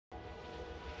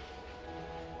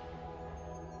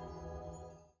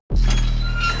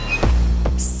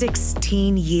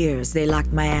16 years they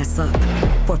locked my ass up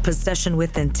for possession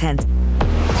with intent.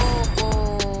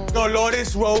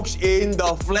 Dolores Roach in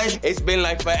the flesh. It's been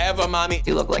like forever, mommy.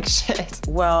 You look like shit.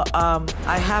 Well,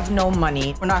 I have no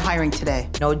money. We're not hiring today.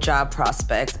 No job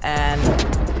prospects, and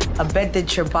I bet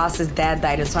that your boss's dad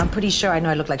died, so I'm pretty sure I know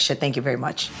I look like shit. Thank you very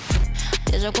much.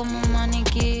 I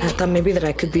thought maybe that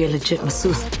I could be a legit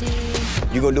masseuse.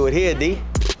 You gonna do it here, D?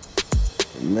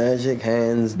 Magic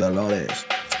hands, Dolores.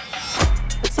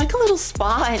 It's like a little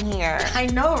spa in here. I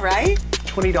know, right?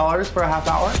 $20 for a half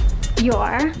hour?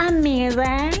 You're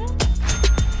amazing.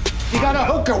 You got a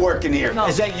hooker working here. No.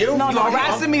 Is that you? No, You're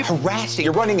harassing me. Harassing?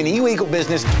 You're running an illegal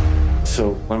business.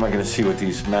 So when am I gonna see what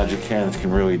these magic hands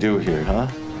can really do here, huh?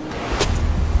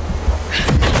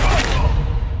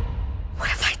 What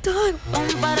have I done?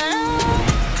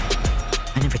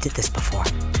 I never did this before.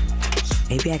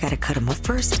 Maybe I gotta cut him up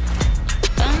first?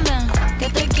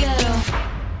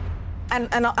 And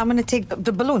I'm gonna take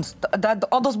the balloons,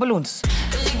 all those balloons.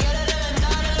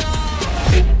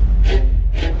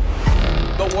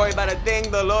 Don't worry about a thing,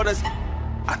 Dolores.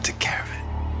 I took care of it.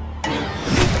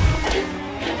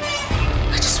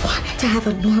 I just wanted to have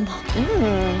a normal,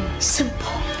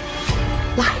 simple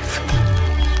life.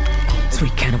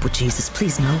 Sweet cannibal Jesus,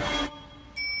 please no.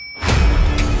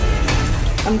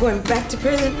 I'm going back to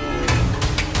prison.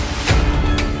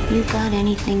 You got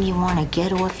anything you want to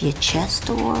get off your chest,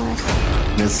 Dolores?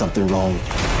 There's something wrong.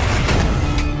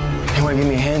 You wanna give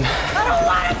me a hand? I don't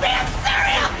want to be a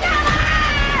serial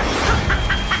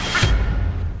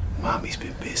killer! Mommy's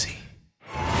been busy.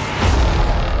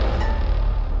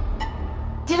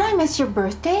 Did I miss your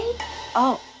birthday?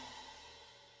 Oh.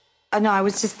 No, I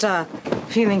was just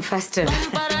feeling festive.